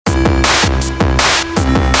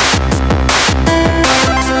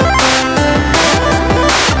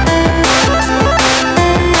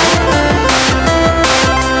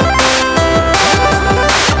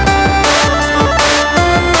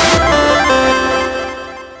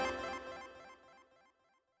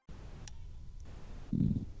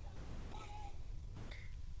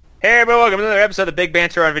Hey everyone, welcome to another episode of Big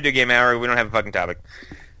Banter on Video Game Hour. We don't have a fucking topic.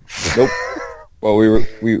 Nope. Well,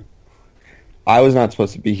 I was not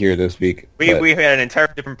supposed to be here this week. We had an entire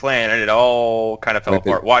different plan, and it all kind of fell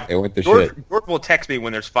apart. It went to George shit. will text me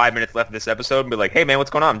when there's 5 minutes left of this episode and be like, "Hey man,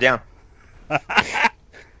 what's going on? I'm down."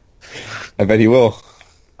 I bet he will.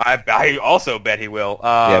 I also bet he will.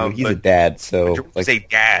 Yeah, but he's a dad, so George is a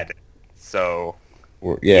dad, so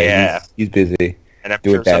yeah. He's busy. and I'm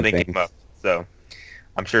doing sure bad something things. came up. So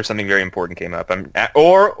I'm sure something very important came up.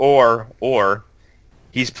 Or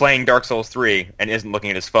he's playing Dark Souls 3 and isn't looking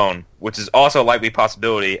at his phone, which is also a likely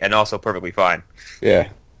possibility and also perfectly fine. Yeah.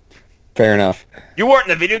 Fair enough. You weren't in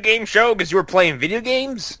the video game show because you were playing video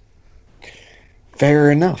games? Fair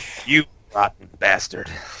enough. You rotten bastard.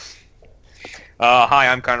 Hi,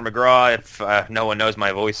 I'm Connor McGraw, if no one knows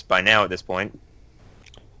my voice by now at this point.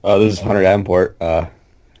 This is Hunter Davenport.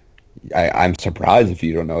 I'm surprised if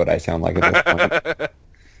you don't know what I sound like at this point.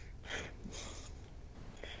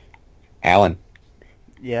 Alan,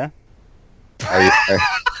 Yeah. are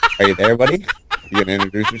you there, buddy? You gonna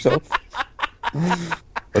introduce yourself?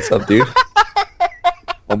 What's up, dude?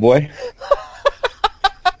 Oh boy.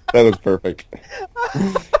 That was perfect.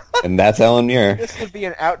 And that's Alan Muir. This would be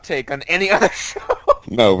an outtake on any other show.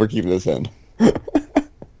 No, we're keeping this in.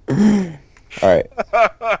 Alright.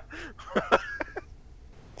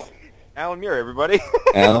 Alan Muir, everybody.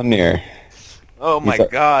 Alan Muir. Oh my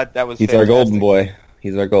god, that was He's fantastic. our golden boy.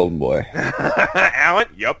 He's our golden boy. Alan?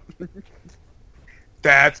 Yup.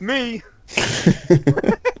 That's me.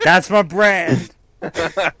 That's my brand.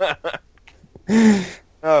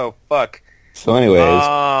 Oh, fuck. So anyways,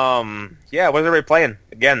 Yeah, what is everybody playing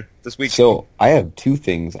again this week? so I have two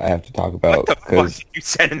things I have to talk about. What the fuck did you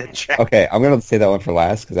send in the chat? Okay, I'm going to say that one for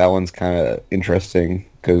last because that one's kind of interesting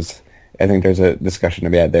because I think there's a discussion to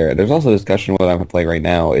be had there. There's also a discussion what I'm playing right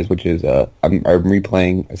now, which is I'm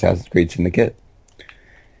replaying Assassin's Creed Syndicate.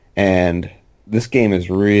 And this game is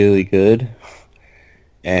really good,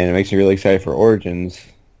 and it makes me really excited for Origins.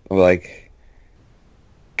 Like,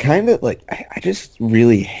 kind of like, I just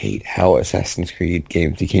really hate how Assassin's Creed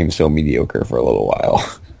games became so mediocre for a little while.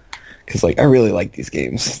 Because, like, I really like these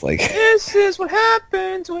games. Like, This is what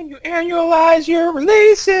happens when you annualize your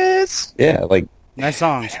releases. yeah, like, Nice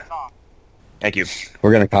song. Thank you.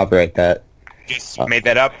 we're going to copyright that. Just made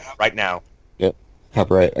that up right now. Yep,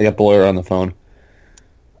 copyright. I got the lawyer on the phone.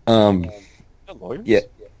 Lawyers? Yeah,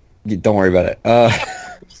 don't worry about it.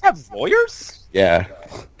 You have lawyers? Yeah.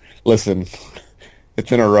 Listen, it's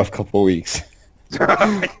been a rough couple weeks.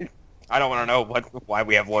 I don't want to know why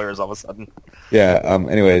we have lawyers all of a sudden. Yeah,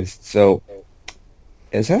 anyways, so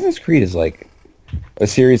Assassin's Creed is like a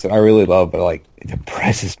series that I really love, but like it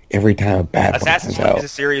depresses me every time a bad one Assassin's comes Creed out. is a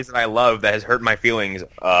series that I love that has hurt my feelings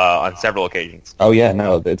on several occasions. Oh yeah,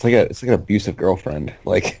 no, it's like an abusive girlfriend.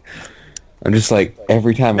 Like I'm just like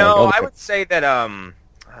every time No, I'm like, I would say that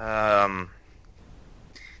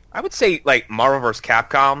I would say like Marvel vs.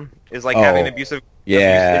 Capcom is like having an abusive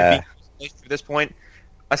yeah. relationship at this point.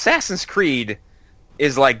 Assassin's Creed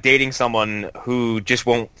is like dating someone who just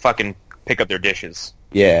won't fucking pick up their dishes.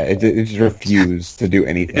 Yeah, it just refused to do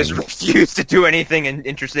anything. They just refuse to do anything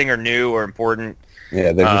interesting or new or important.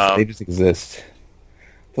 Yeah, they just exist.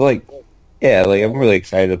 So like, yeah, like I'm really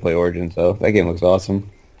excited to play Origins though. That game looks awesome.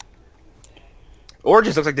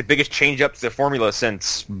 Origins looks like the biggest change up to the formula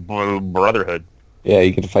since Brotherhood. Yeah,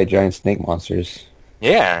 you get to fight giant snake monsters.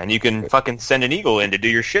 Yeah, and you can fucking send an eagle in to do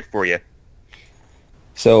your shit for you.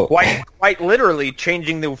 So Quite literally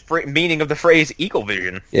changing the meaning of the phrase eagle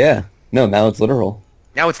vision. yeah, no, now it's literal.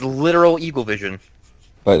 Now it's literal eagle vision.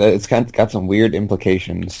 But it's kind of got some weird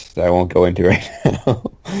implications that I won't go into right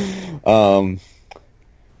now.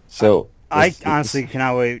 So I honestly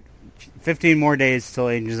cannot wait. 15 more days till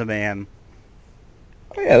Agents of Mayhem.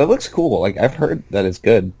 yeah, that looks cool. Like I've heard that it's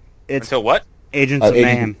good. It's Until what? Agents of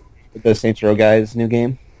Mayhem. The Saints Row guys' new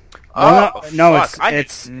game. Well, no, fuck. I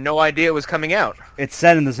it's had no idea it was coming out. It's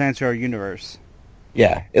set in the Saints Row universe.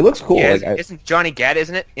 Yeah, it looks cool. Yeah, Like, isn't Johnny Gat,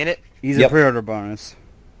 isn't it, in it? He's Yep. a pre-order bonus.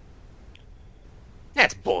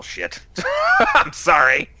 That's bullshit. I'm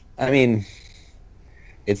sorry. I mean,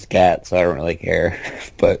 it's Cat, so I don't really care.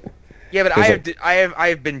 But Yeah, but There's I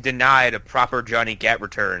have been denied a proper Johnny Gat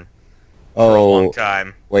return for a long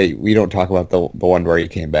time. wait, we don't talk about the one where he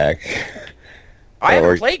came back. I haven't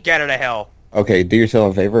Or- played Gat out of Hell. Okay, do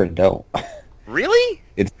yourself a favor and don't. Really?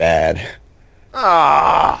 It's bad.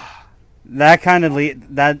 Ah. That kind of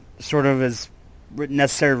that sort of is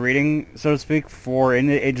necessary reading, so to speak, for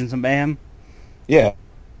Agents of Mayhem. Yeah,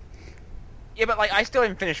 Yeah, but like I still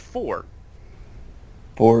haven't finished 4.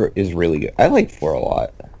 4 is really good. I like 4 a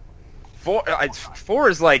lot. Four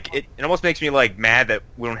is like it almost makes me like mad that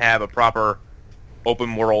we don't have a proper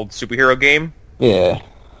open world superhero game. Yeah.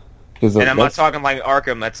 And I'm not talking like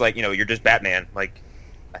Arkham. That's like you're just Batman. Like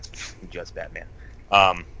that's just Batman.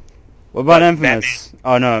 What about Infamous? Batman,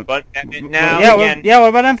 oh no. But now what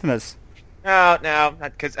about Infamous? No,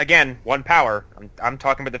 because again, one power. I'm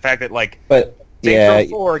talking about the fact that like, but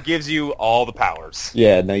Saints Row 4 gives you all the powers.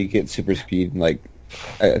 Yeah, now you get super speed and like,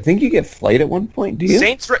 I think you get flight at one point. Do you?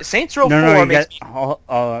 Saints Row 4 you makes get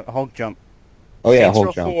Hulk jump. Oh yeah, Saints Hulk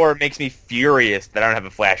Row jump. 4 makes me furious that I don't have a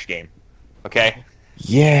Flash game. Okay.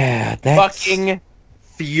 Yeah, that's fucking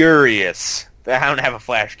furious that I don't have a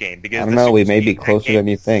Flash game because I don't know. We may be closer than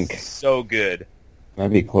you think. So good. Might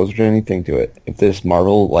be closer than you think to it. If this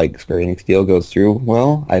Marvel like Square Enix deal goes through,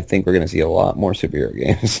 well, I think we're going to see a lot more superhero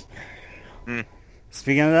games.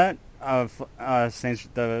 Speaking of that, Saints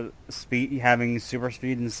the speed having super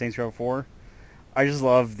speed in Saints Row 4, I just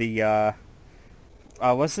love the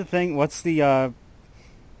what's the thing? What's the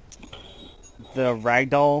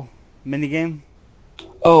ragdoll minigame?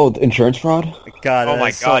 Oh, the insurance fraud? God, oh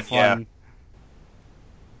my God, so fun.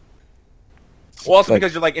 Well, also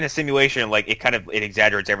because you're like in a simulation, like it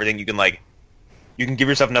exaggerates everything. You can give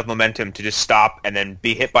yourself enough momentum to just stop and then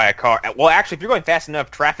be hit by a car. Well, actually, if you're going fast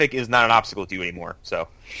enough, traffic is not an obstacle to you anymore. So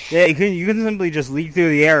yeah, you can simply just leap through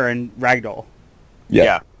the air and ragdoll.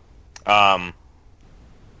 Yeah. But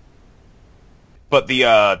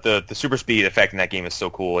the super speed effect in that game is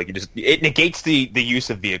so cool. Like it negates the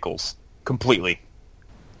use of vehicles completely.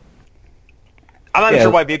 I'm not even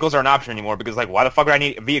sure why vehicles are an option anymore because like why the fuck would I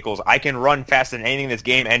need vehicles? I can run faster than anything in this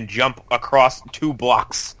game and jump across 2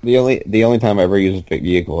 blocks. The only time I ever used a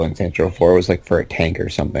vehicle in Saints Row 4 was like for a tank or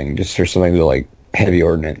something, just for something to like heavy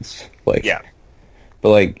ordnance. Like yeah. But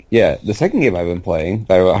like the second game I've been playing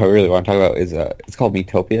that I really want to talk about is it's called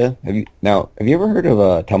Miitopia. Have you ever heard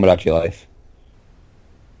of Tomodachi Life?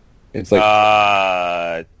 It's like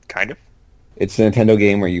kind of. It's a Nintendo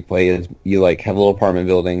game where you play as you like have a little apartment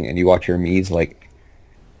building and you watch your Miis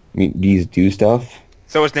do stuff.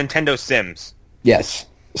 So it's Nintendo Sims. Yes.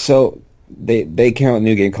 So they came out with a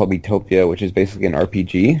new game called Miitopia, which is basically an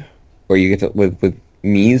RPG where you get to with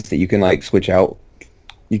Miis that you can like switch out.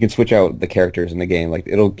 You can switch out the characters in the game. Like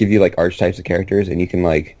it'll give you like archetypes of characters, and you can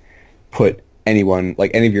like put anyone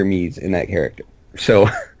like any of your Miis in that character. So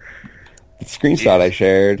the screenshot I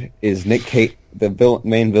shared is Nick Cage. The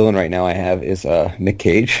main villain right now I have is Nick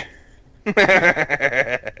Cage.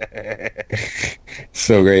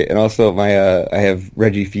 So great, and also my I have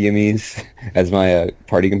Reggie Fils as my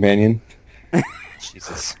party companion.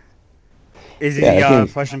 Jesus, is he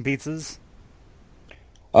pushing pizzas?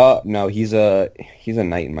 No, he's a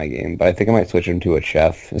knight in my game, but I think I might switch him to a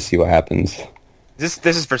chef and see what happens. This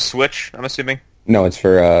is for Switch, I'm assuming. No, it's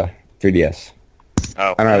for 3DS.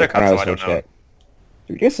 Oh, I don't know.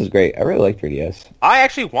 3DS is great. I really like 3DS. I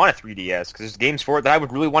actually want a 3DS because there's games for it that I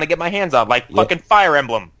would really want to get my hands on, like fucking Fire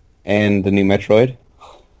Emblem. And the new Metroid.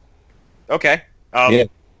 Okay.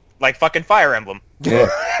 Like fucking Fire Emblem. Yeah.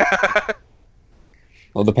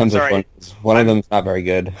 Well, it depends which one. One of them's not very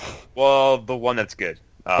good. Well, the one that's good.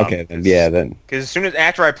 Okay, then. Because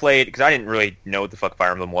after I played, because I didn't really know what the fuck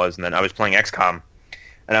Fire Emblem was, and then I was playing XCOM,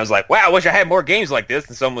 and I was like, wow, I wish I had more games like this.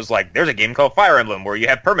 And someone was like, there's a game called Fire Emblem where you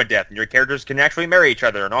have permadeath and your characters can actually marry each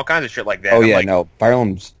other and all kinds of shit like that. Oh, yeah, no. Fire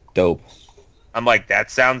Emblem's dope. I'm like,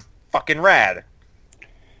 that sounds fucking rad.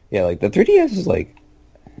 Yeah, like, the 3DS is like...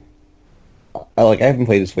 I haven't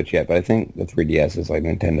played the Switch yet, but I think the 3DS is like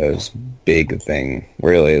Nintendo's big thing,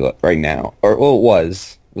 really, right now. Or, well, it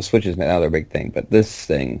was. The Switch is now their big thing, but this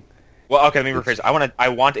thing... Well, okay, let me rephrase. I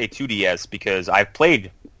want a 2DS because I've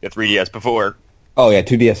played the 3DS before. Oh yeah,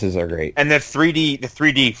 2DSs are great. And the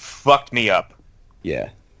 3D fucked me up. Yeah.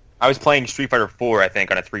 I was playing Street Fighter 4, I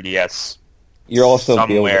think, on a 3DS. You're also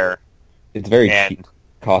somewhere. It's very cheap,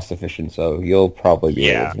 cost efficient, so you'll probably be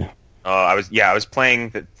able to. I was playing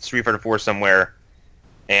the Street Fighter 4 somewhere,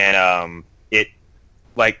 and it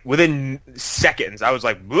like within seconds I was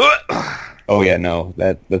like, bleh! Oh yeah, no,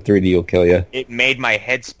 the 3D will kill you. It made my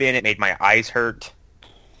head spin. It made my eyes hurt.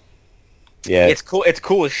 Yeah, it's cool. It's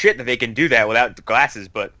cool as shit that they can do that without the glasses,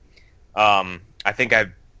 but I think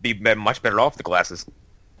I'd be much better off with the glasses.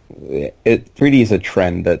 3D is a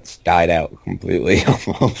trend that's died out completely,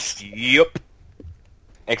 almost. Yep.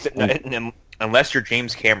 Except unless you're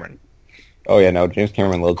James Cameron. Oh yeah, no, James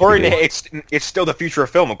Cameron loves. According to it's still the future of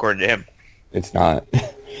film, according to him. It's not.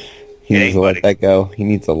 He needs to let that go. He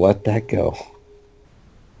needs to let that go.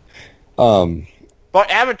 But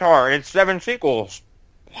Avatar and its 7 sequels.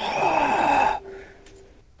 I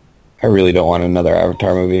really don't want another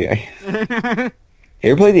Avatar movie. You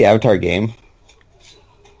ever played the Avatar game?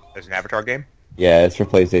 There's an Avatar game? Yeah, it's for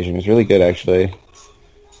PlayStation. It's really good, actually.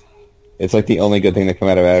 It's like the only good thing to come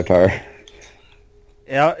out of Avatar.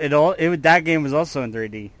 That game was also in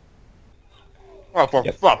 3D. Oh, for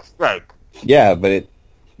fuck's sake. Yeah, but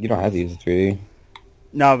you don't have to use the 3D.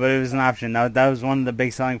 No, but it was an option. That was one of the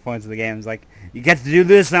big selling points of the game. It's like, you get to do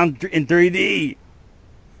this now in 3D.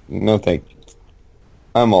 No, thank you.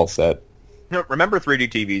 I'm all set. No, remember 3D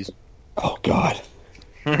TVs? Oh, God.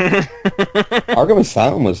 Arkham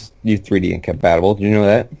Asylum was 3D compatible. Did you know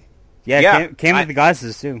that? Yeah, it came with the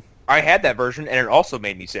glasses, too. I had that version, and it also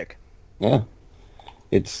made me sick. Yeah.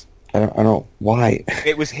 I don't why.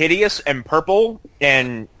 It was hideous and purple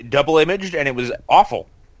and double imaged, and it was awful.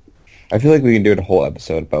 I feel like we can do a whole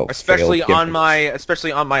episode about especially on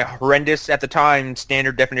my horrendous at the time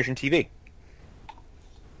standard definition TV.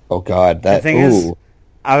 Oh God, that the thing is,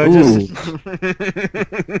 I would just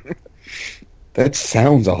that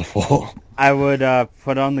sounds awful. I would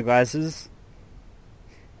put on the glasses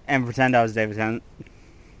and pretend I was David Tennant.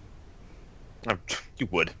 You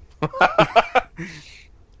would.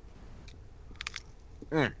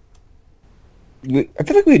 I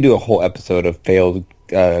feel like we could do a whole episode of failed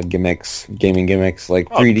gaming gimmicks, like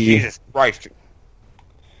 3D. Jesus Christ.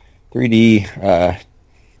 3D.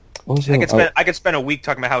 What was it? I could spend a week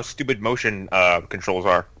talking about how stupid motion controls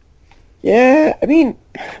are. Yeah, I mean,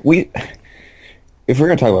 if we're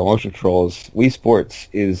gonna talk about motion controls, Wii Sports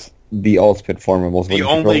is the ultimate form of motion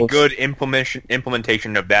controls. The only good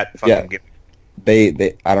implementation of that fucking gimmick.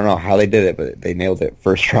 They I don't know how they did it, but they nailed it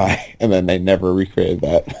first try, and then they never recreated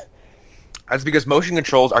that. That's because motion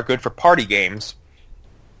controls are good for party games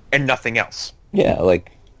and nothing else. Yeah,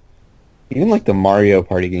 like even like the Mario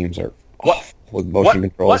Party games are off with motion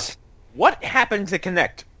controls. What happened to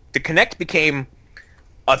Kinect? The Kinect became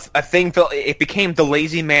a thing. It became the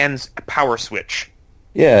lazy man's power switch.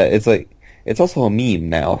 Yeah, it's like it's also a meme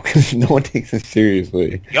now because no one takes it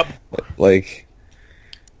seriously. Yep. Like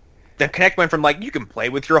the Kinect went from like you can play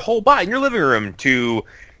with your whole body in your living room to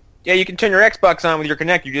you can turn your Xbox on with your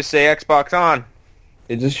Kinect. You just say Xbox on.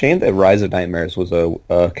 It's a shame that Rise of Nightmares was a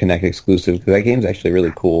Kinect exclusive because that game's actually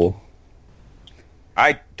really cool.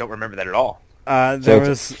 I don't remember that at all. There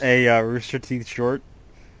was a Rooster Teeth short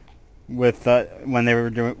with when they were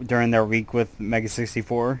during their week with Mega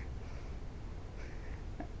 64,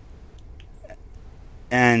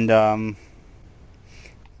 and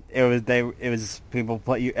it was people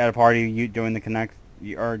play at a party doing the Kinect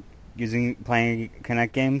or playing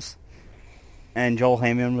Kinect games, and Joel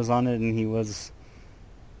Heyman was on it, and he was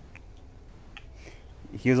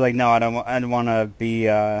like, no, I don't want to be.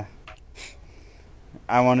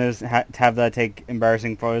 I want to have that take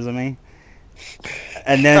embarrassing photos of me,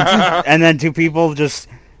 and then two people just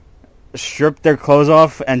strip their clothes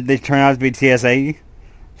off, and they turn out to be TSA.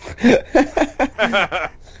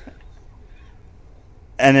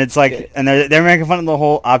 And it's like, and they're making fun of the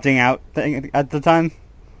whole opting out thing at the time.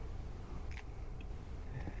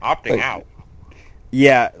 Opting out?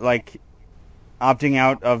 Yeah, like opting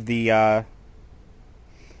out of the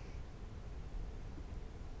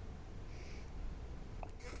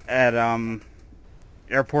at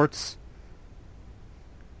airports.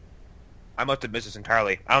 I must have missed this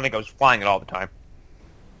entirely. I don't think I was flying it all the time.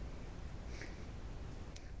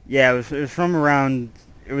 Yeah, it was from around.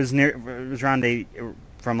 It was around 8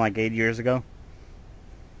 years ago.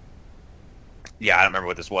 Yeah, I don't remember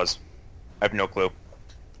what this was. I have no clue.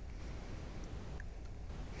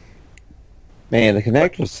 Man, the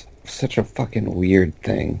Kinect was such a fucking weird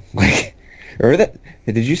thing. Like, remember that?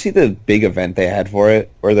 Did you see the big event they had for it,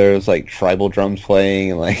 where there was like tribal drums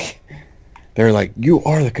playing, and like they're like, "You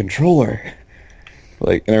are the controller,"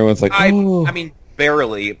 like, and everyone's like, "Oh." I mean,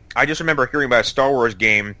 barely. I just remember hearing about a Star Wars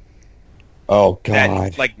game. Oh God!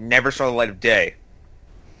 That like never saw the light of day.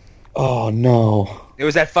 Oh no! It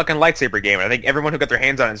was that fucking lightsaber game, and I think everyone who got their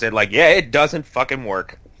hands on it said, like, yeah, it doesn't fucking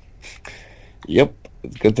work. Yep.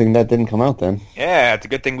 Good thing that didn't come out then. Yeah, it's a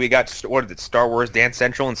good thing we got, what is it, Star Wars Dance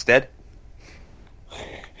Central instead?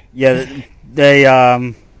 Yeah, they,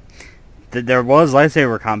 there was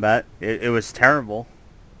lightsaber combat. It was terrible.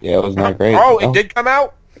 Yeah, it was not great. It did come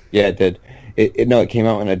out? Yeah, it did. It came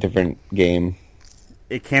out in a different game.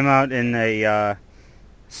 It came out in a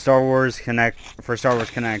Star Wars Connect, which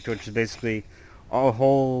is basically a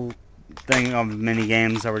whole thing of mini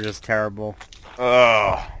games that were just terrible.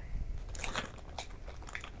 Ugh.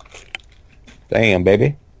 Damn,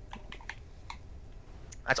 baby.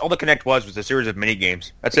 That's all the Kinect was a series of mini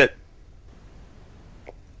games. That's it.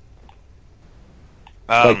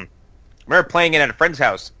 Remember playing it at a friend's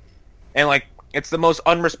house, and like it's the most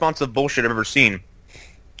unresponsive bullshit I've ever seen.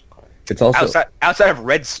 It's also outside of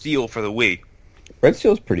Red Steel for the Wii. Red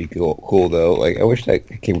Steel's pretty cool though. Like, I wish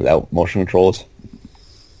that came without motion controls.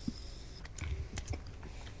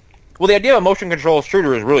 Well, the idea of a motion control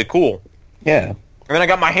shooter is really cool. Yeah. And then I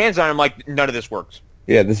got my hands on it, I'm like, none of this works.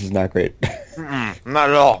 Yeah, this is not great. Not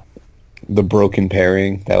at all. The broken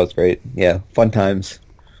pairing, that was great. Yeah, fun times.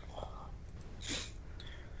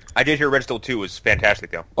 I did hear Red Steel 2 was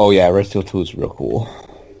fantastic, though. Oh yeah, Red Steel 2 is real cool.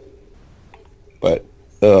 But,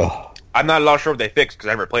 ugh. I'm not at all sure what they fixed, because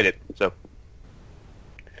I never played it, so...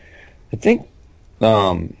 I think,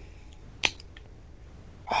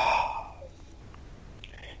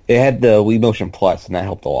 it had the Wii Motion Plus, and that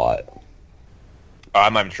helped a lot.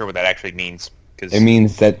 I'm not even sure what that actually means. Cause... It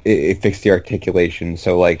means that it fixed the articulation,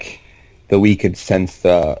 so, like, the Wii could sense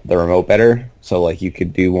the remote better, so, like, you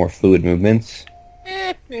could do more fluid movements.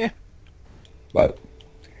 But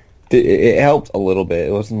it helped a little bit.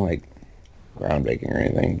 It wasn't, like, groundbreaking or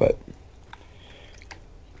anything, but...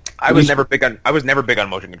 I was never big on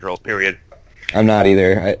motion controls, period. I'm not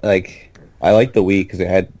either. I like the Wii because it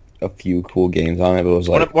had a few cool games on it, but it was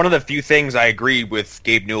like... One of the few things I agreed with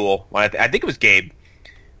Gabe Newell, I think it was Gabe,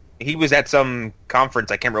 he was at some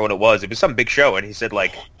conference, I can't remember what it was some big show, and he said,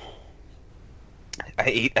 like,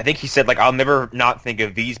 I think he said, like, I'll never not think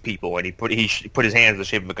of these people, and he put his hands in the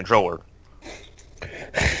shape of a controller.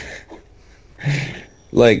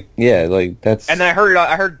 Like, yeah, like, that's... And then I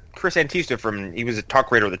heard Chris Antista he was a talk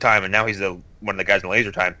creator at the time, and now he's one of the guys in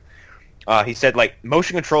Laser Time. He said, like,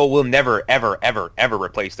 motion control will never, ever, ever, ever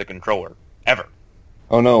replace the controller. Ever.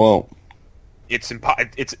 Oh, no, it won't. It's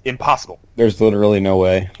impossible. There's literally no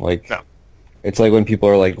way. Like, no. It's like when people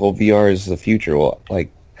are like, well, VR is the future. Well,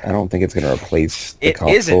 like, I don't think it's going to replace the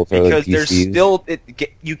consoles or the PCs. There's still...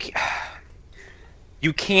 You can't...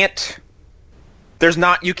 You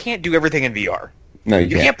can't do everything in VR. No,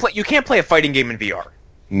 you can't. You can't play a fighting game in VR.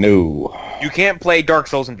 No. You can't play Dark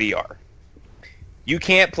Souls in VR. You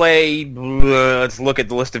can't play... let's look at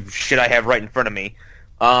the list of shit I have right in front of me.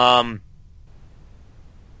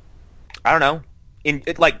 I don't know.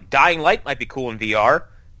 Like, Dying Light might be cool in VR,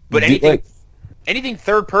 but anything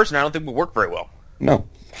third person I don't think would work very well. No.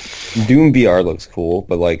 Doom VR looks cool,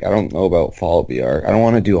 but, like, I don't know about Fallout VR. I don't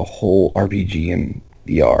want to do a whole RPG in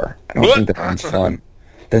VR. I don't think that sounds fun.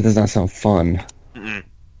 That does not sound fun. Mm-mm.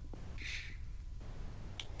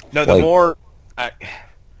 No, the more... I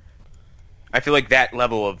feel like that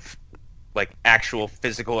level of, like, actual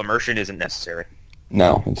physical immersion isn't necessary.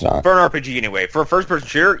 No, it's not. For an RPG, anyway. For a first-person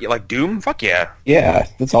shooter, like Doom, fuck yeah. Yeah,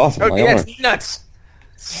 that's awesome. Oh, like, yeah, it's nuts.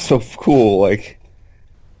 So cool, like...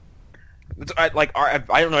 I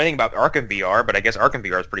don't know anything about Arkham VR, but I guess Arkham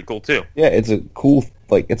VR is pretty cool, too. Yeah, it's a cool...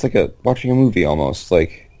 Like, it's like watching a movie, almost.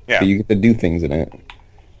 Like, yeah. You get to do things in it.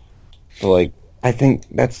 So, like, I think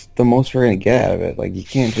that's the most we're going to get out of it. Like, you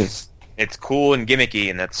can't just... It's cool and gimmicky,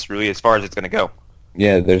 and that's really as far as it's going to go.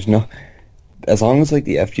 Yeah, there's no... As long as, like,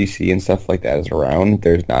 the FGC and stuff like that is around,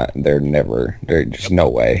 there's just no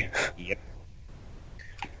way. Yep.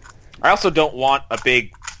 I also don't want a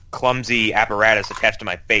big, clumsy apparatus attached to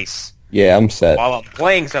my face. Yeah, I'm set. While I'm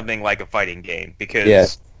playing something like a fighting game,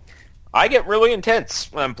 because I get really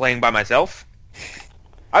intense when I'm playing by myself.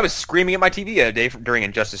 I was screaming at my TV the other day during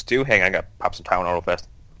Injustice 2. Hang on, I gotta pop some Tylenol real fast.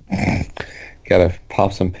 Gotta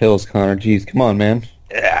pop some pills, Connor. Jeez, come on, man.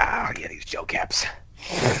 Yeah, these gel caps.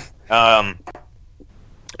 I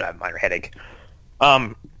have a minor headache.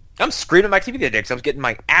 I'm screaming at my TV the other day because I was getting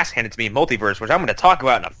my ass handed to me in Multiverse, which I'm going to talk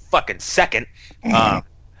about in a fucking second.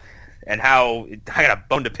 And how I got a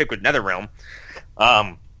bone to pick with NetherRealm.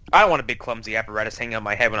 I don't want a big clumsy apparatus hanging on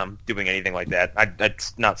my head when I'm doing anything like that.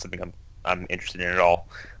 That's not something I'm interested in at all.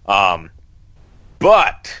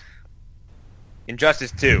 But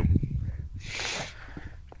Injustice 2,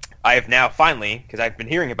 I have now finally, because I've been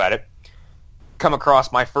hearing about it, come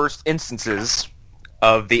across my first instances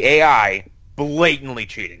of the AI blatantly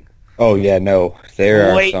cheating. Oh yeah, no,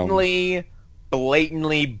 there are some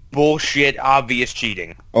blatantly bullshit obvious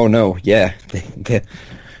cheating. Oh no, yeah,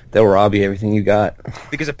 they'll rob you everything you got.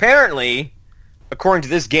 Because apparently, according to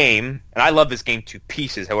this game, and I love this game to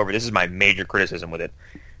pieces, however, this is my major criticism with it.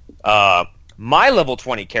 My level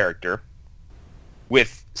 20 character,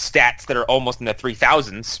 with stats that are almost in the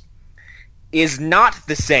 3000s, is not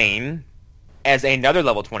the same as another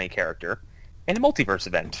level 20 character in a multiverse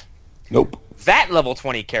event. Nope. That level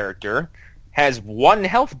 20 character has 1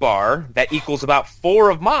 health bar that equals about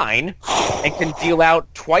 4 of mine and can deal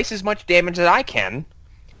out twice as much damage as I can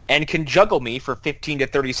and can juggle me for 15 to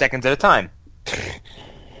 30 seconds at a time.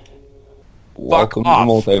 Welcome to the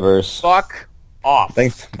multiverse. Fuck off.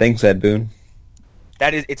 Thanks, Ed Boon.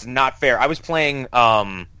 It's not fair. I was playing,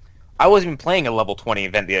 I wasn't even playing a level 20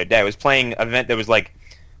 event the other day. I was playing an event that was like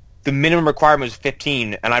the minimum requirement was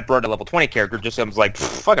 15, and I brought a level 20 character just so I was like,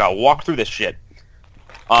 fuck it, I'll walk through this shit.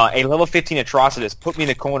 A level 15 Atrocitus put me in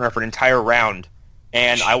the corner for an entire round,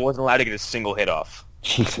 and I wasn't allowed to get a single hit off.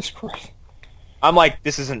 Jesus Christ. I'm like,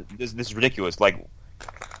 this is ridiculous. Like,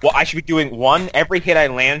 well, I should be doing one. Every hit I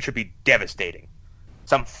land should be devastating.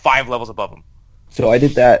 So I'm 5 levels above him. So I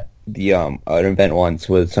did that an event once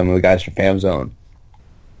with some of the guys from FamZone,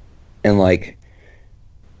 and like,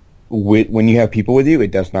 when you have people with you,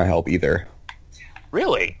 it does not help either.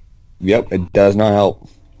 Really? Yep, it does not help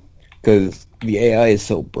because the AI is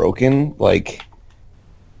so broken. Like,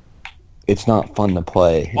 it's not fun to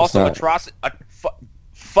play. It's Also, not...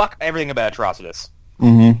 fuck everything about Atrocitus.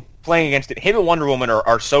 Mm-hmm. Playing against it, him and Wonder Woman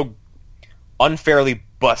are so unfairly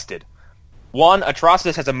busted. One,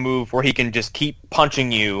 Atrocitus has a move where he can just keep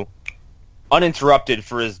punching you uninterrupted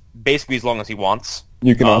for basically as long as he wants.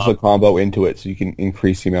 You can also combo into it, so you can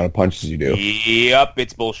increase the amount of punches you do. Yep,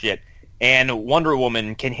 it's bullshit. And Wonder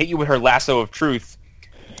Woman can hit you with her lasso of truth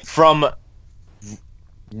from,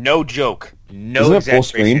 no joke, no Isn't it full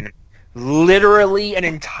exaggeration, screen? Literally an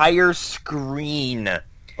entire screen.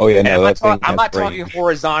 Oh yeah, And no, I'm not talking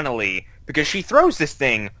horizontally, because she throws this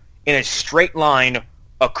thing in a straight line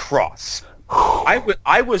across.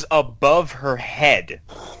 I was above her head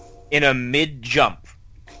in a mid-jump.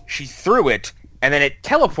 She threw it, and then it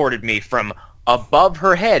teleported me from above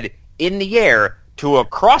her head in the air to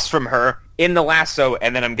across from her in the lasso,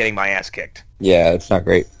 and then I'm getting my ass kicked. Yeah, it's not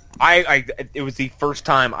great. It was the first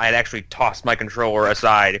time I had actually tossed my controller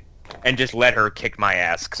aside and just let her kick my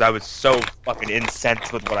ass, because I was so fucking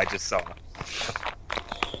incensed with what I just saw.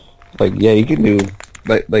 Like, yeah, you can do...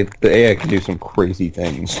 Like the AI can do some crazy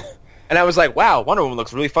things. And I was like, wow, Wonder Woman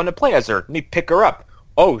looks really fun to play as her. Let me pick her up.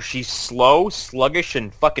 Oh, she's slow, sluggish,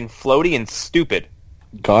 and fucking floaty and stupid.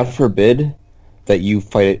 God forbid that you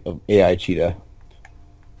fight an AI cheetah.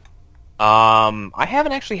 I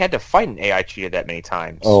haven't actually had to fight an AI cheetah that many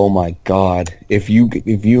times. Oh my god. If you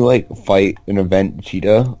like fight an event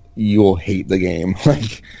cheetah, you will hate the game.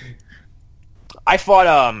 Like, I fought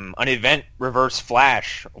an event Reverse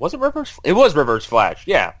Flash. Was it Reverse? It was Reverse Flash,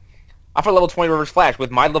 yeah. I fought level 20 Reverse Flash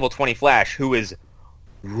with my level 20 Flash, who is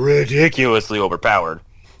ridiculously overpowered.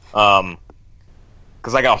 Because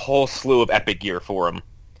I got a whole slew of epic gear for him.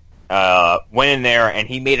 Went in there, and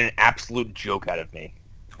he made an absolute joke out of me.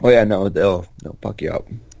 oh yeah, no, they'll fuck you up.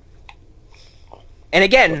 And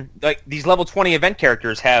again, like these level 20 event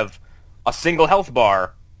characters have a single health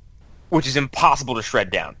bar, which is impossible to shred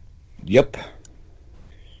down. Yep.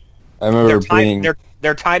 I remember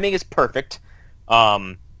Their timing is perfect.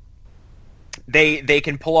 They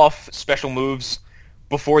can pull off special moves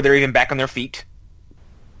before they're even back on their feet.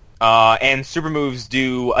 And super moves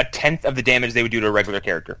do 1/10 of the damage they would do to a regular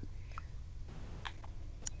character.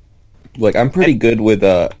 Like, I'm pretty good with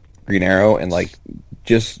Green Arrow, and like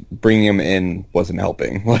just bringing him in wasn't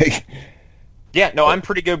helping. Like, Yeah, no, I'm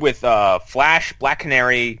pretty good with Flash, Black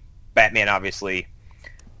Canary, Batman, obviously.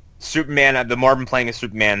 Superman. The more I've been playing as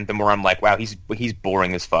Superman, the more I'm like, wow, he's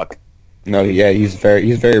boring as fuck. no, yeah, he's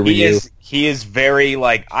very Ryu. He is very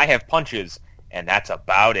like, I have punches, and that's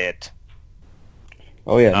about it.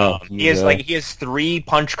 Oh yeah, no, he has 3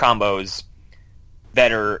 punch combos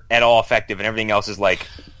that are at all effective, and everything else is like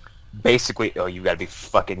basically. Oh, you gotta be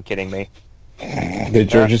fucking kidding me! Did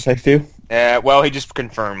George just text you? Well, he just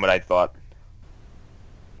confirmed what I thought.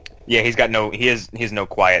 Yeah, he has no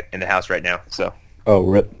quiet in the house right now. So Oh,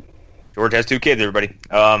 rip. George has 2 kids. Everybody.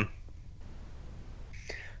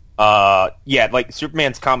 Yeah, like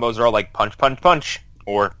Superman's combos are all like punch, punch, punch,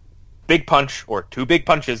 or big punch, or 2 big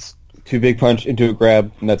punches. 2 big punch into a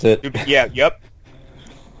grab, and that's it. Yeah, yep.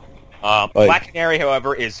 Black Canary,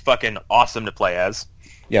 however, is fucking awesome to play as.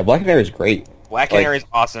 Yeah, Black Canary is great. Black Canary is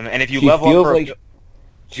awesome, and if you she level feels up her, like-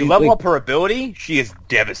 you level up her ability, she is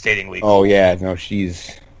devastatingly cool. Oh yeah, no, she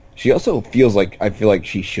also feels like, I feel like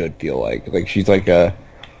she should feel like she's like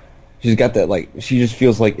she's got that, like, she just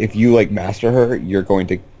feels like if you like master her, you're going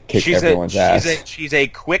to kick everyone's ass. She's a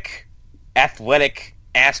quick, athletic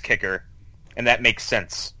ass kicker, and that makes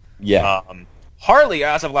sense. Yeah. Harley,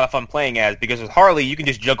 I also have a lot of fun playing as, because with Harley, you can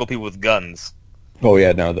just juggle people with guns. Oh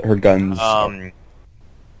yeah, no, her guns.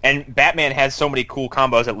 And Batman has so many cool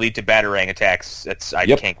combos that lead to batarang attacks. I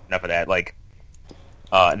can't get enough of that. Like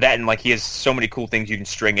that, and like he has so many cool things you can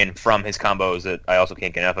string in from his combos that I also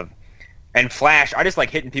can't get enough of. And Flash, I just like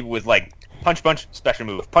hitting people with like punch, punch, special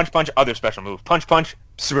move, punch, punch, other special move, punch, punch,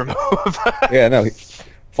 super move. Yeah, no,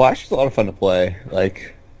 Flash is a lot of fun to play.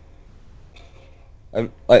 Like,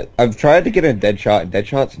 I've tried to get a Deadshot, and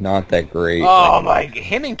Deadshot's not that great. Oh my!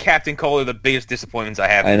 Him and Captain Cole are the biggest disappointments I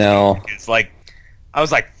have. I know. It's like I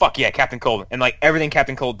was like, fuck yeah, Captain Cold. And like everything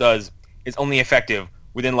Captain Cold does is only effective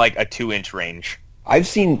within like a 2-inch range. I've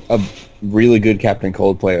seen a really good Captain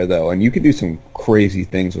Cold player though, and you can do some crazy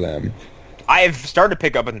things with him. I've started to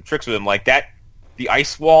pick up on the tricks with him, like that, the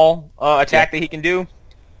ice wall attack that he can do,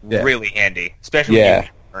 really handy, especially when you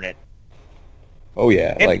turn it. Oh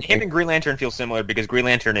yeah, him and Green Lantern feel similar because Green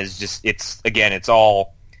Lantern is just it's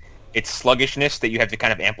sluggishness that you have to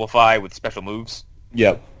kind of amplify with special moves.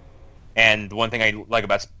 Yep. And the one thing I like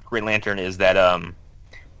about Green Lantern is that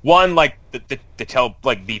one like the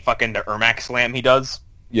fucking the Ermac slam he does.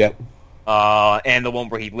 Yep. And the one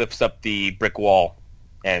where he lifts up the brick wall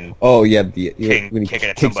and when he kick it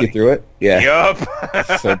at kicks somebody. you through it. Yeah. Yup.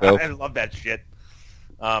 So dope. I love that shit.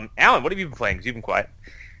 Alan, what have you been playing? 'Cause you've been quiet.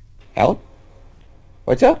 Alan,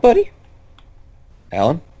 what's up, buddy?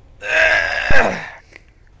 Alan,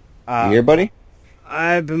 you here, buddy?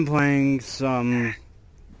 I've been playing some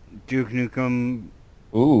Duke Nukem.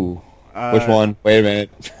 Ooh, which one? Wait a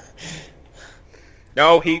minute.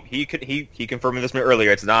 No, he confirmed this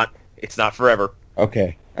earlier. It's not forever.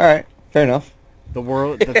 Okay, all right, fair enough. The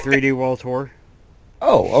 3D World Tour.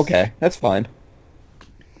 Oh, okay, that's fine.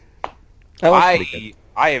 That was pretty good.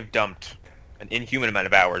 I have dumped an inhuman amount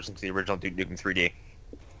of hours into the original Duke Nukem 3D.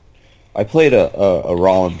 I played a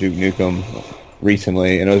ROM of Duke Nukem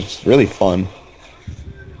recently, and it was really fun.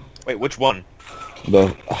 Wait, which one?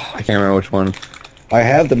 I can't remember which one. I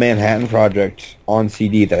have the Manhattan Project on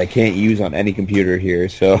CD that I can't use on any computer here,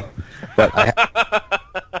 so. But I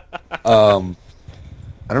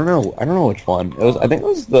don't know which one. I think it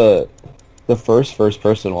was the first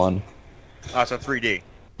person one. Oh, so 3D.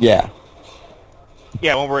 Yeah.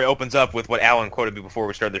 Yeah, one where it opens up with what Alan quoted me before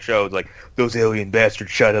we started the show. It's like, those alien bastards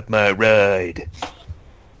shut up my ride.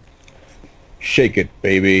 Shake it,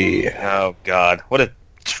 baby. Oh, God. What a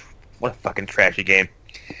fucking trashy game.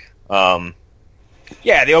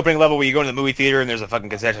 Yeah, the opening level where you go into the movie theater and there's a fucking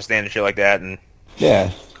concession stand and shit like that. And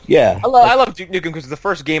Yeah. I love Duke Nukem because it's the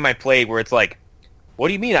first game I played where it's like, what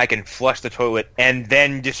do you mean I can flush the toilet and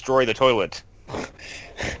then destroy the toilet?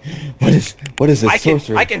 What is this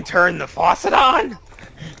sorcery? I can turn the faucet on.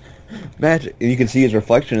 Magic. You can see his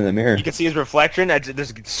reflection in the mirror. You can see his reflection.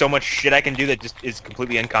 There's so much shit I can do that just is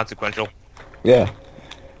completely inconsequential. Yeah.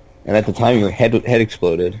 And at the time, your head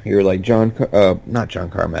exploded. You were like not John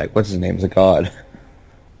Carmack. What's his name? He's a god.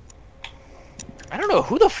 I don't know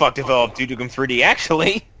who the fuck developed Duke Nukem 3D.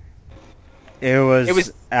 Actually, It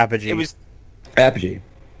was Apogee. it was Apogee.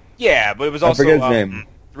 yeah, but it was I also forget his name.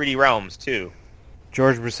 3D Realms too.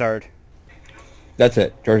 George Broussard. That's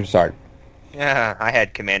it. George Broussard. Yeah, I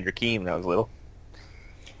had Commander Keen when I was little.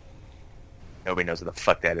 Nobody knows what the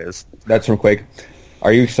fuck that is. That's from Quake.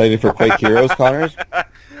 Are you excited for Quake Heroes, Connors?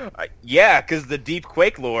 Yeah, because the deep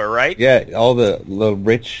Quake lore, right? Yeah, all the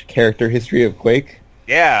rich character history of Quake.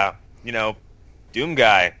 Yeah, Doom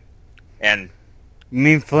Guy and You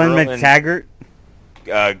mean Flynn Girl McTaggart?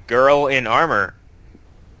 Girl in Armor.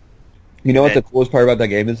 You know what the coolest part about that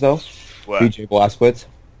game is, though? What? BJ Blazkowicz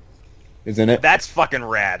is in it. That's fucking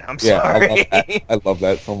rad. I'm Yeah, sorry. I love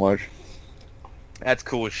that so much. That's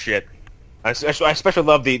cool as shit. I especially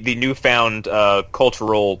love the newfound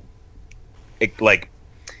cultural acknowledgement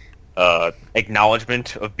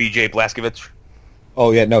of BJ Blazkowicz.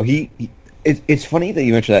 Oh yeah, no, it's funny that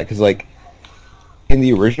you mentioned that because in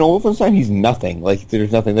the original Wolfenstein, he's nothing. Like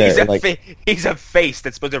there's nothing there. He's a face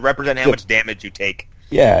that's supposed to represent how much damage you take.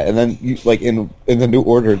 Yeah, and then in the New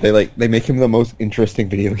Order, they make him the most interesting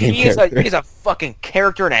video game character. He's a fucking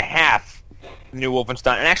character and a half. New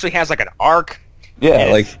Wolfenstein, and actually has an arc.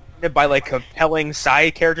 Yeah, by compelling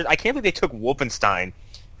side characters. I can't believe they took Wolfenstein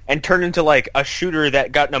and turned into a shooter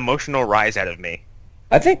that got an emotional rise out of me.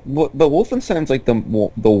 I think, but Wolfenstein's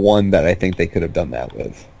the one that I think they could have done that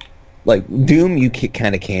with. Doom, you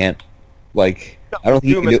kind of can't. I don't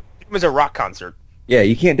think Doom is a rock concert. Yeah,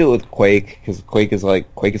 you can't do it with Quake because Quake is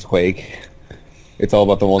Quake. It's all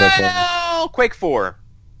about the multiplayer. Well, Quake 4.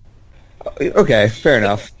 Okay, fair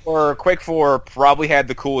enough. Or Quake 4 probably had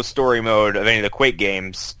the coolest story mode of any of the Quake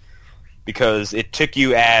games because it took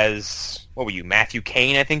you as, what were you, Matthew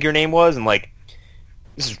Caine, I think your name was, and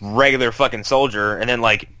this is regular fucking soldier, and then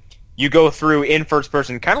you go through in first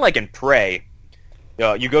person, kind of like in Prey.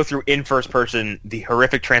 You go through in first person the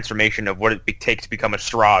horrific transformation of what it takes to become a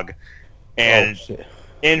Strogg, and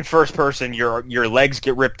in first person your legs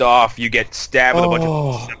get ripped off, you get stabbed with a bunch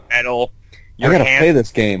of metal. I gotta play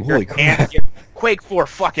this game. Holy crap! Quake 4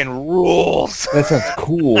 fucking rules. That sounds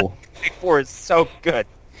cool. Quake 4 is so good.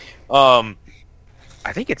 I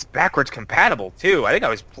think it's backwards compatible too. I think I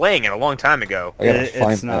was playing it a long time ago.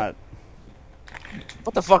 It's not.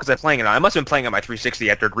 What the fuck is I playing it on? I must have been playing on my 360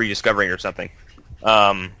 after rediscovering it or something.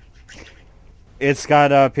 It's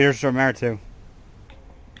got Peter Stormare too.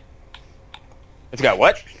 It's got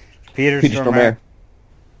what? Peter Peter Stormare. Stormare.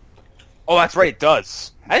 Oh, that's right, it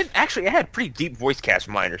does. It had pretty deep voice cast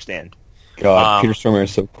from what I understand. God, Peter Stormare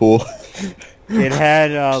is so cool. It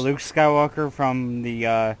had Luke Skywalker from the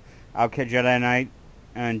Outcast Jedi Knight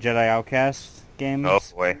and Jedi Outcast games. Oh,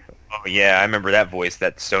 boy. Oh, yeah, I remember that voice.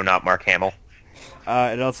 That's so not Mark Hamill.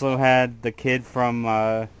 It also had the kid from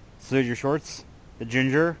Salute Your Shorts, the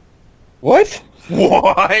ginger. What?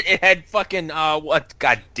 What? It had fucking, what?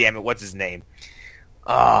 God damn it, what's his name?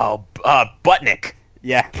 Oh, Butnick.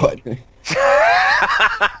 Yeah. But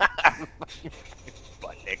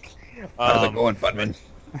Butnick. how's it going, Butman?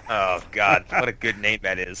 Oh, God, what a good name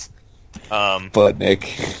that is.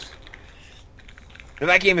 Butnick. And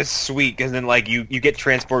that game is sweet, because then, like, you get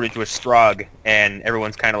transported to a Strog, and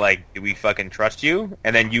everyone's kind of like, do we fucking trust you?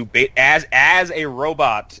 And then you, as a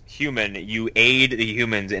robot human, you aid the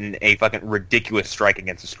humans in a fucking ridiculous strike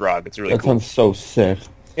against a Strog. It's really That cool. sounds so sick.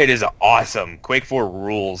 It is awesome. Quake 4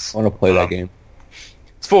 rules. I want to play that game.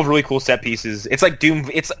 It's full of really cool set pieces. It's like Doom.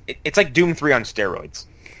 It's like Doom 3 on steroids.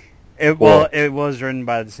 It was written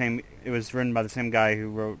by the same. It was written by the same guy who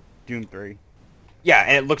wrote Doom 3. Yeah,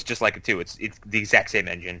 and it looks just like it too. It's the exact same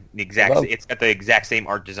engine. It's got the exact same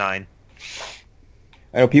art design.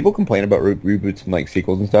 I know people complain about reboots and like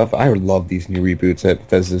sequels and stuff. I would love these new reboots that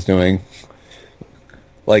Bethesda's doing.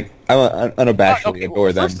 Like, I unabashedly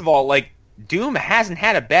adore them. First of all, like, Doom hasn't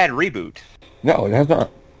had a bad reboot. No, it has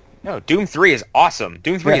not. No, Doom 3 is awesome.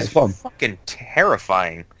 Doom 3 is it's fun. fucking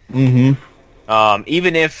terrifying. Mm-hmm.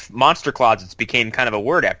 Even if monster closets became kind of a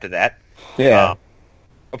word after that. Yeah.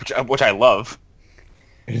 Which I love.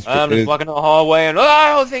 I'm just walking down the hallway and,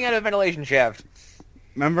 oh, thing had a ventilation shaft.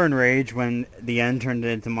 Remember in Rage when the end turned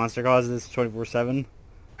into Monster Causes 24/7?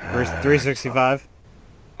 Versus 365?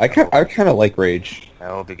 I kind of like Rage.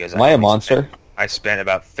 No, because Am I a monster? I spent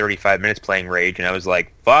about 35 minutes playing Rage, and I was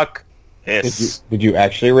like, fuck this. Did you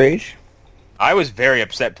actually rage? I was very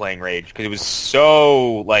upset playing Rage, because it was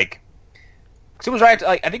so, like... Because it was right,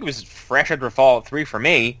 like, I think it was fresh after Fallout 3 for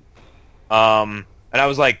me. And I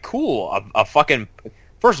was like, cool, a fucking...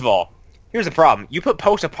 First of all, here's the problem. You put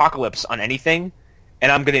post-apocalypse on anything,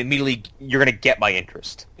 and you're going to get my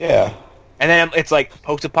interest. Yeah. And then it's like,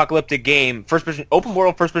 post-apocalyptic game, open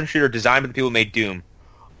world first-person shooter designed by the people who made Doom.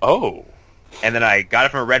 Oh. And then I got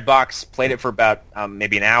it from a Redbox, played it for about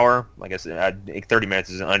maybe an hour. I guess 30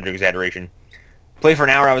 minutes is an under-exaggeration. Played for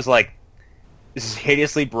an hour, I was like, this is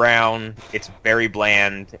hideously brown, it's very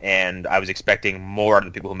bland, and I was expecting more out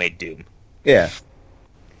of the people who made Doom. Yeah.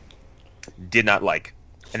 Did not like.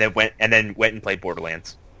 And then went and played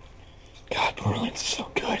Borderlands. God, Borderlands is so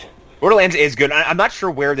good. Borderlands is good. I'm not sure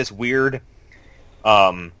where this weird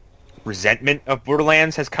resentment of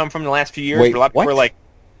Borderlands has come from in the last few years. Wait, but a lot of people what? are like,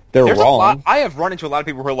 They're there's wrong. I have run into a lot of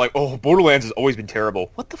people who are like, oh, Borderlands has always been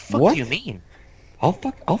terrible. What the fuck What? do you mean? I'll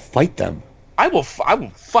fight them. I will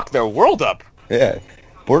fuck their world up. Yeah.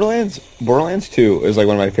 Borderlands 2 is like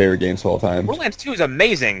one of my favorite games of all time. Borderlands 2 is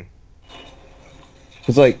amazing.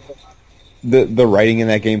 It's like the writing in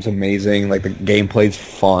that game's amazing. Like the gameplay's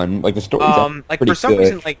fun. Like the story's Like pretty for some good.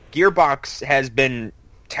 reason, like Gearbox has been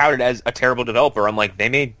touted as a terrible developer. I'm like, they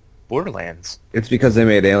made Borderlands. It's because they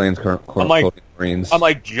made Aliens Cloning Marines. I'm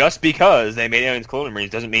like, just because they made Aliens Cloning Marines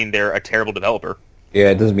doesn't mean they're a terrible developer. Yeah,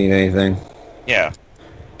 it doesn't mean anything. Yeah.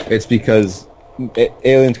 It's because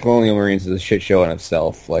Aliens Colonial Marines is a shit show in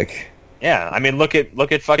itself. Like, Yeah, I mean, look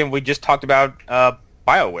at fucking. We just talked about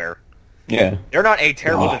BioWare. yeah, They're not a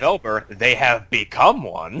terrible developer. They have become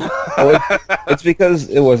one. well, it's because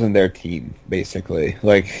it wasn't their team, basically.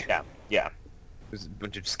 Like, yeah. It was a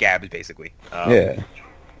bunch of scabs, basically. yeah,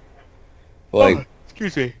 like,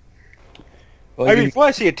 Excuse me. well, I mean, if you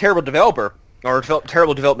want to see a terrible developer or a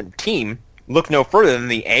terrible development team, look no further than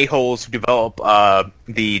the a-holes who develop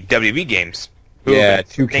the WWE games. Who have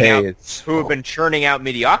been 2K. who have been churning out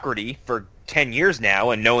mediocrity for 10 years now,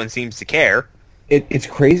 and no one seems to care. It's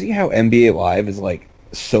crazy how NBA Live is like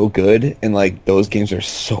so good, and like those games are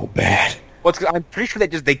so bad. Well, I'm pretty sure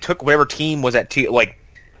they took whatever team was at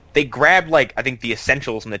they grabbed like I think the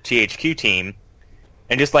essentials from the THQ team,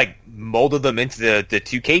 and just like molded them into the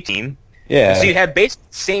 2K team. Yeah. So you had basically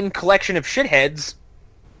the same collection of shitheads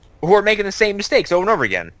who are making the same mistakes over and over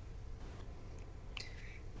again.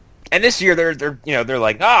 And this year they're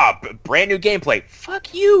like, brand new gameplay.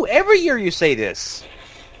 Fuck you! Every year you say this.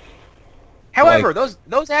 However,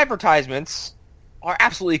 those advertisements are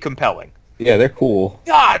absolutely compelling. Yeah, they're cool.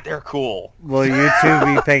 God, they're cool. Will you two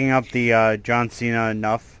be picking up the John Cena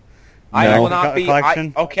enough? I will not be.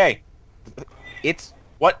 Collection? Okay, it's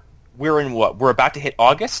what we're in. What we're about to hit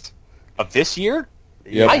August of this year.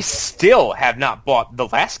 Yep. I still have not bought the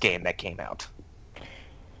last game that came out,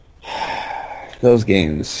 Those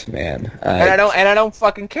games, man. and I don't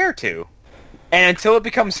fucking care to. And until it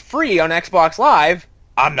becomes free on Xbox Live,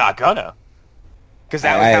 I'm not gonna. Because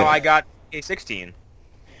that was how I got A16.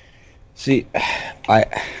 See, I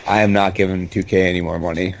am not giving 2K any more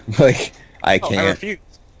money. Like, I can't. I refuse.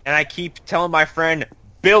 And I keep telling my friend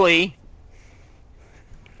Billy,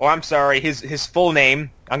 I'm sorry, his full name.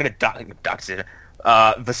 I'm gonna dox it.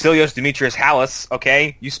 Vasilios Demetrius Halis.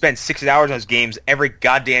 Okay, you spend 60 hours on those games every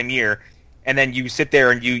goddamn year, and then you sit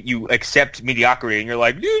there and you accept mediocrity, and you're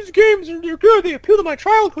like, these games are good. They appeal to my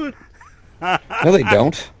childhood. No, they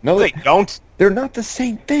don't. No, They don't. They're not the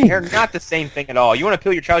same thing. They're not the same thing at all. You want to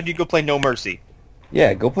appeal your childhood? You go play No Mercy.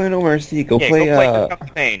 Yeah, go play No Mercy. Go Go play. play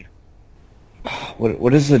Kentucky Pain.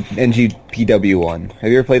 What is the NGPW one?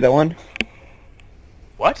 Have you ever played that one?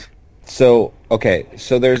 What? So okay,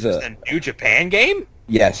 so there's It's a New Japan game?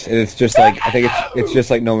 yes, and it's just like I think it's just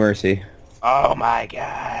like No Mercy. Oh my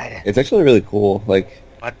god! It's actually really cool. Like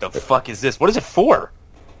What the fuck is this? What is it for?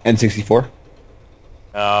 N64.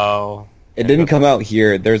 Oh. It didn't come out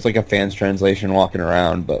here. There's like a fans translation walking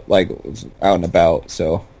around, but like it was out and about.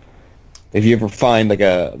 So if you ever find like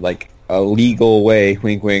a legal way,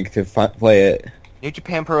 wink wink, to play it, New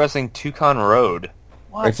Japan Pro Wrestling Tucson Road.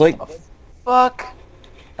 What It's like- the fuck?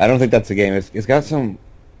 I don't think that's the game. It's got some.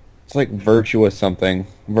 It's like virtual something.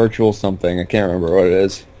 I can't remember what it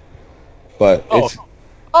is, but it's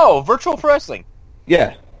Virtual Pro Wrestling.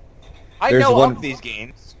 yeah. I There's know one- of these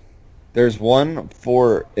games. There's one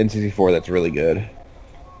for N64 that's really good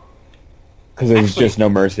because there's Actually- just No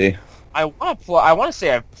Mercy. I want to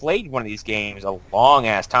say I've played one of these games a long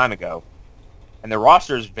ass time ago, and the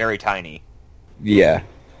roster is very tiny. Yeah,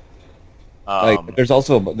 Um, like there's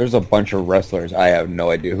a bunch of wrestlers. I have no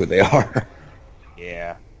idea who they are.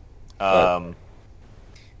 yeah. But-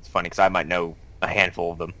 It's funny because I might know a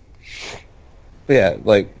handful of them. But yeah,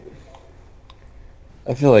 like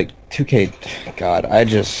I feel like 2K. God, I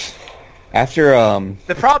just after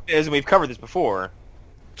The problem is, and we've covered this before,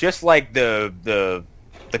 just like the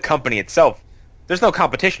company itself, there's no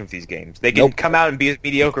competition with these games. They can Nope. come out and be as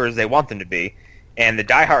mediocre as they want them to be, and the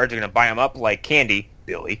diehards are going to buy them up like candy.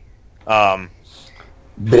 Billy.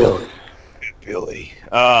 Billy.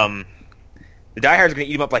 The diehards are going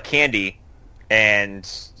to eat them up like candy, and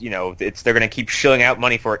they're going to keep shilling out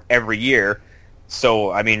money for it every year.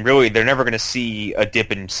 So I mean, really, they're never going to see a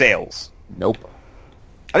dip in sales. Nope.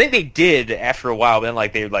 I think they did after a while. Then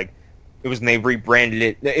it was when they rebranded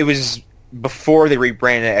it. It was before they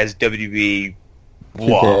rebranded it as WWE.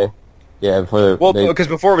 2K. Yeah, Because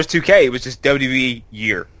before it was 2K, it was just WWE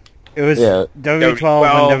year. It was Yeah.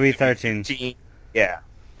 W12 and W13. Yeah.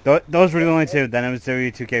 Those were the only two. Then it was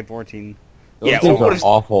W2K14. those Yeah, games what are is-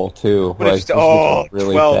 awful too. But it's, those games are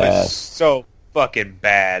really 12 bad. is so fucking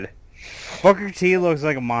bad. Booker T looks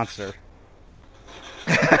like a monster.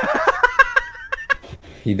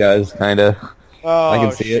 He does kind of. Oh, I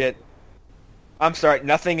can see shit. it. I'm sorry,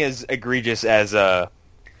 nothing as egregious as that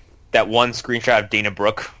one screenshot of Dana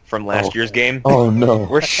Brooke from last year's game. Oh no.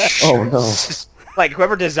 Where Oh, no. Like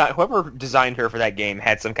whoever designed her for that game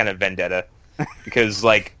had some kind of vendetta, because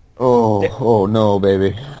like Oh no,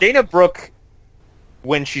 baby. Dana Brooke,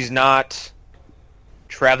 when she's not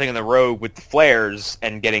traveling on the road with the flares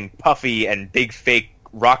and getting puffy and big fake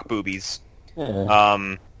rock boobies,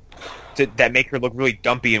 Yeah. that make her look really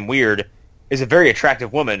dumpy and weird, is a very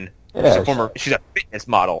attractive woman. Yeah, She's a fitness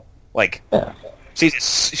model. Like yeah.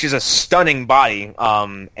 she's a stunning body.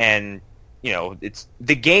 And it's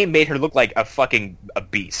the game made her look like a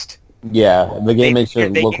beast. Yeah, the game makes her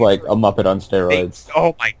they look gave like her- a Muppet on steroids.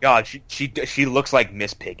 Oh my god, she looks like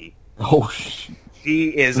Miss Piggy. Oh, She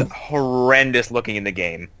is horrendous looking in the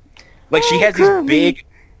game. Like she has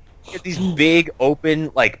these big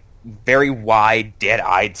open, like very wide,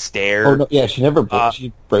 dead-eyed stare. oh no, yeah, she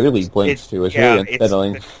barely blinks too. It's really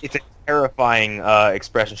unsettling. It's a terrifying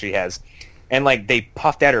expression she has, and like they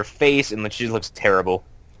puffed out her face, and like, she looks terrible.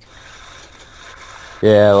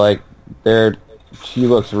 Yeah, like she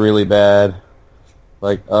looks really bad.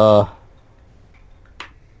 Like, Blah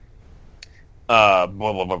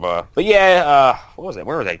blah blah blah. But yeah, what was it?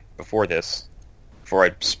 Where was I before this? Before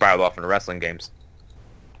I spiraled off into wrestling games.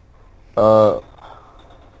 we were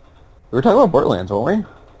talking about Borderlands, weren't we?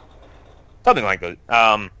 Something like that.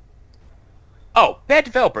 Bad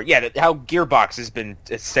developer. Yeah, how Gearbox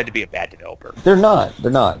is said to be a bad developer. They're not.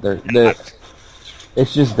 They're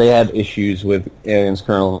it's just they had issues with Aliens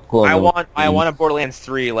Colonial. I want a Borderlands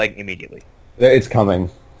 3 like immediately. It's coming.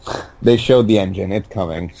 They showed the engine. It's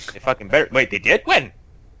coming. They fucking better. Wait, they did? When?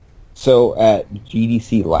 So at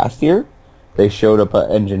GDC last year, they showed up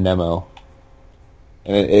an engine demo,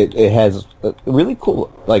 and it has a really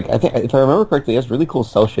cool. Like I think if I remember correctly, it has really cool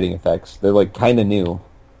cell shading effects. They're like kind of new,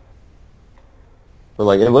 but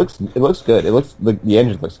like it looks good. It looks the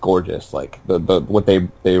engine looks gorgeous. Like the what they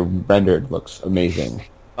rendered looks amazing.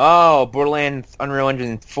 Oh, Borderlands Unreal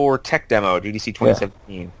Engine 4 tech demo, GDC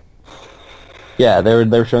 2017. Yeah, they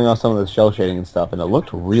were showing off some of the shell shading and stuff, and it looked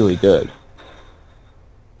really good.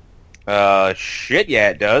 Shit, yeah,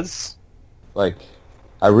 it does. Like,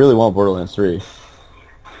 I really want Borderlands 3.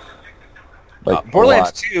 Like,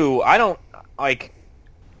 Borderlands 2, I don't, like...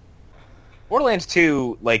 Borderlands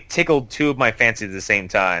 2, like, tickled two of my fancies at the same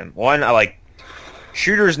time. One, I like...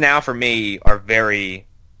 Shooters now, for me, are very...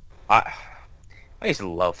 I used to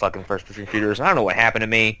love fucking first-person shooters. I don't know what happened to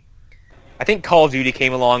me. I think Call of Duty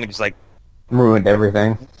came along and just, like... ruined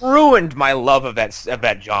everything. Ruined my love of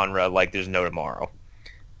that genre like there's no tomorrow.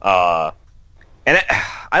 I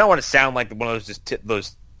don't want to sound like one of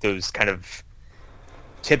those those kind of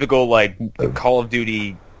typical like Call of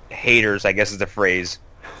Duty haters, I guess is the phrase.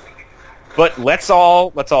 But let's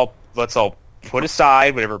all put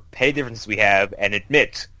aside whatever petty differences we have and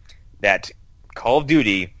admit that Call of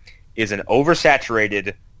Duty is an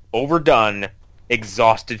oversaturated, overdone,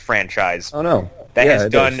 exhausted franchise. Oh no. That has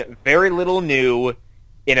done very little new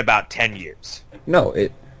in about 10 years. No,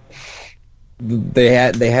 they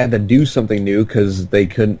had to do something new because they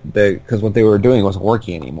couldn't because what they were doing wasn't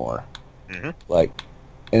working anymore. Mm-hmm. Like,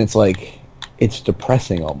 and it's like it's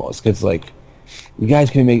depressing almost because like you guys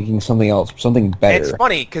can be making something else, something better. And it's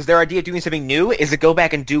funny because their idea of doing something new is to go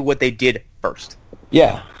back and do what they did first.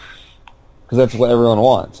 Yeah, because that's what everyone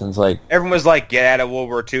wants, and it's like everyone was like, "Get out of World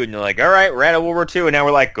War II," and you're like, "All right, we're out of World War II," and now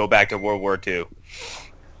we're like, "Go back to World War II."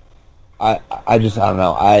 I don't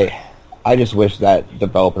know. I just wish that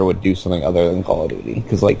developer would do something other than Call of Duty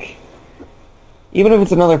because like even if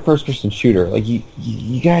it's another first-person shooter, like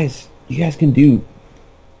you guys can do.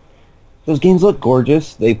 Those games look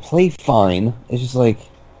gorgeous. They play fine. It's just like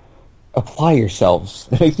apply yourselves.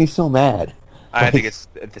 It makes me so mad. I think it's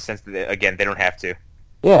the sense that again they don't have to.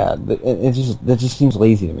 Yeah, that just seems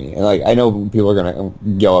lazy to me. And like I know people are gonna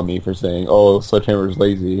yell at me for saying, "Oh, Sledgehammer is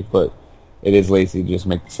lazy," but it is lazy to just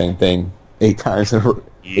make the same thing 8 times.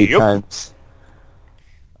 8 times.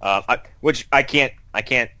 Which I can't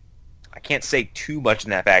say too much in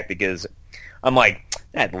that fact because I'm like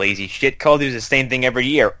that lazy shit. Call of Duty is the same thing every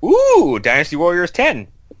year. Ooh, Dynasty Warriors 10.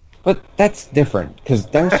 But that's different because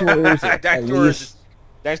Dynasty Warriors.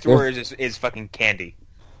 Dynasty Warriors is fucking candy.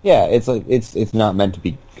 Yeah, it's like it's not meant to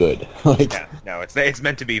be good. Like, no, it's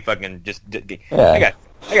meant to be fucking just. Yeah.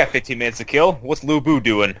 I got 15 minutes to kill. What's Lu Bu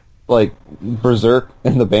doing? Like Berserk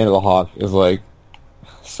and the Band of the Hawk is like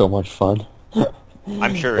so much fun.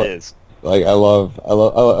 I'm sure it is. Like I love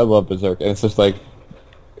Berserk, and it's just like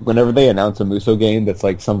whenever they announce a Musou game that's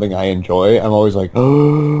like something I enjoy, I'm always like,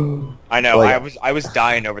 oh. I know. Like, I was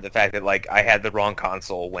dying over the fact that like I had the wrong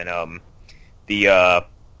console when the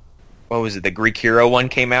what was it? The Greek Hero one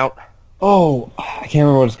came out. Oh, I can't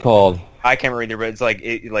remember what it's called. I can't remember either, but it's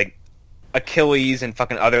like Achilles and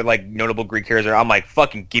fucking other like notable Greek heroes. I'm like,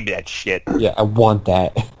 fucking give me that shit. Yeah, I want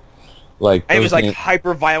that. Like, and it was like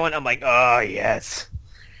hyper violent. I'm like, oh yes.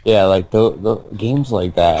 Yeah, like the games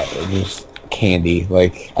like that are just candy.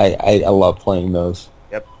 Like I love playing those.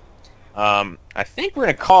 Yep. I think we're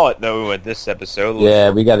gonna call it though with this episode. Yeah,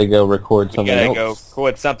 we got to go record something else. We gotta go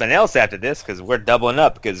record something else after this because we're doubling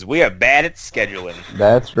up because we are bad at scheduling.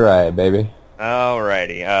 That's right, baby.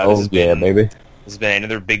 Alrighty. Baby. This has been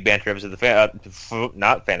another big banter episode of the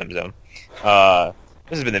not Phantom Zone.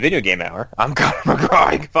 This has been the Video Game Hour. I'm Connor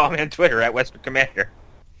McGraw. You can follow me on Twitter at Western Commander.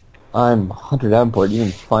 I'm Hunter Davenport. You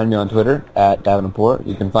can find me on Twitter at Davenport.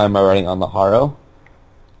 You can find my writing on the Haro.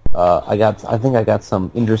 I think I got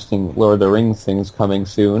some interesting Lord of the Rings things coming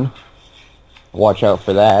soon. Watch out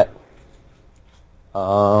for that.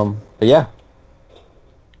 But yeah.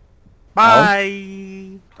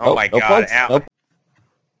 Bye. Oh my god. Nope.